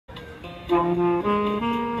For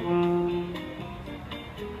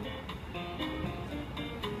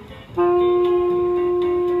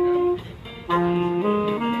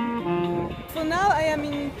now I am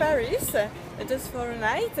in Paris, just for a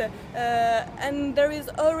night, and there is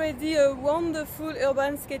already a wonderful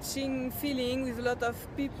urban sketching feeling with a lot of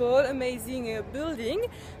people, amazing building,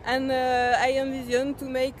 and I envision to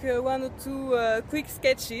make one or two quick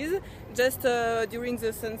sketches just during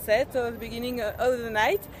the sunset or the beginning of the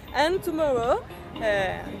night, and tomorrow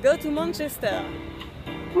go to Manchester.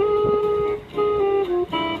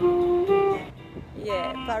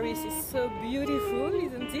 Yeah, Paris is so beautiful,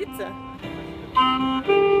 isn't it?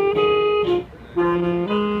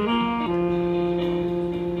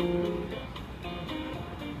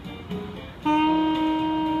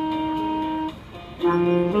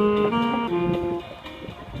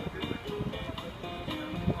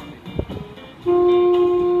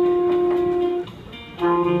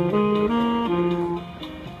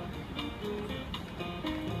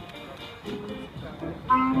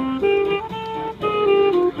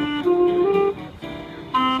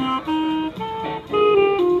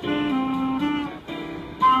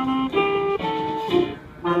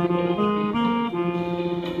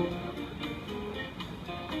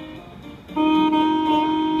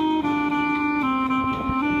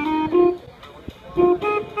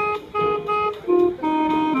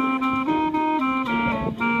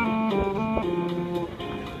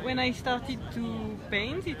 When I started to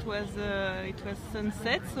paint, it was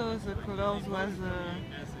sunset, so the colors was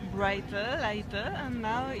brighter, lighter, and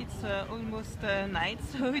now it's almost night,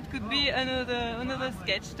 so it could be another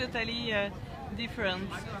sketch totally different.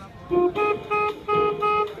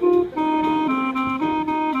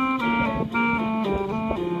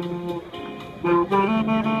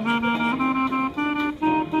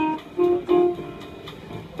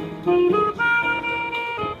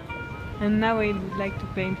 And now I would like to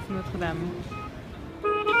paint Notre Dame.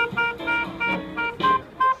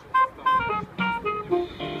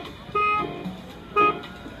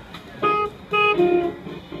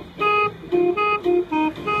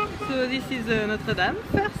 So this is Notre Dame.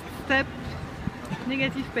 First step,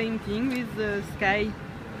 negative painting with the sky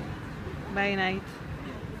by night.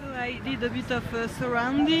 So I did a bit of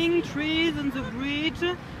surrounding trees on the bridge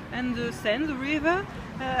and the Seine, the river.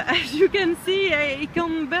 As you can see, I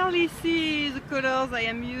can barely see the colors I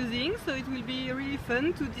am using, so it will be really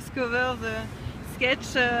fun to discover the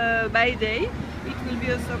sketch by day. It will be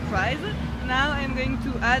a surprise. Now I'm going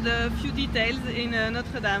to add a few details in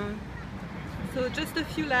Notre Dame. So just a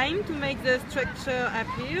few lines to make the structure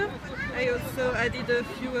appear. I also added a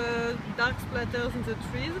few dark splatters in the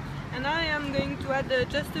trees, and I am going to add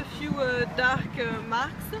just a few dark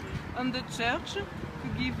marks on the church to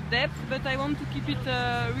give depth, but I want to keep it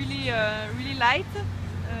really light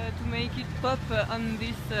to make it pop on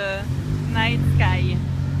this night sky.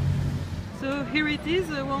 So here it is,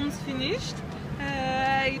 once finished.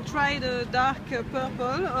 I tried a dark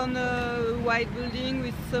purple on a white building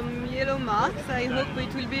with some yellow marks. I hope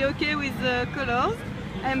it will be okay with the colors.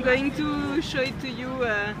 I'm going to show it to you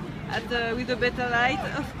with a better light,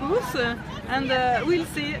 of course, and we'll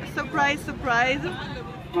see. Surprise, surprise!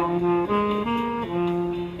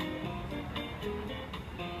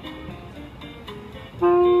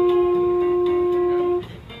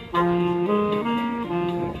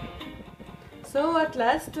 So at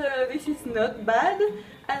last, this is not bad.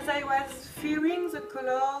 As I was fearing the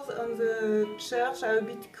colors on the church are a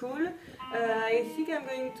bit cool, I think I'm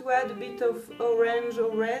going to add a bit of orange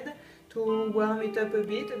or red to warm it up a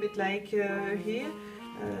bit like here,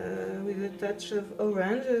 with a touch of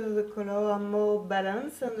orange. The colors are more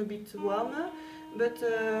balanced and a bit warmer, but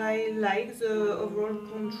I like the overall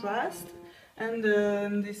contrast and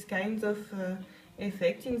this kind of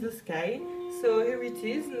effect in the sky. So here it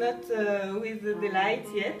is, not with the light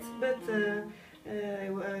yet, but I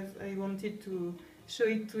wanted to show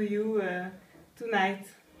it to you tonight.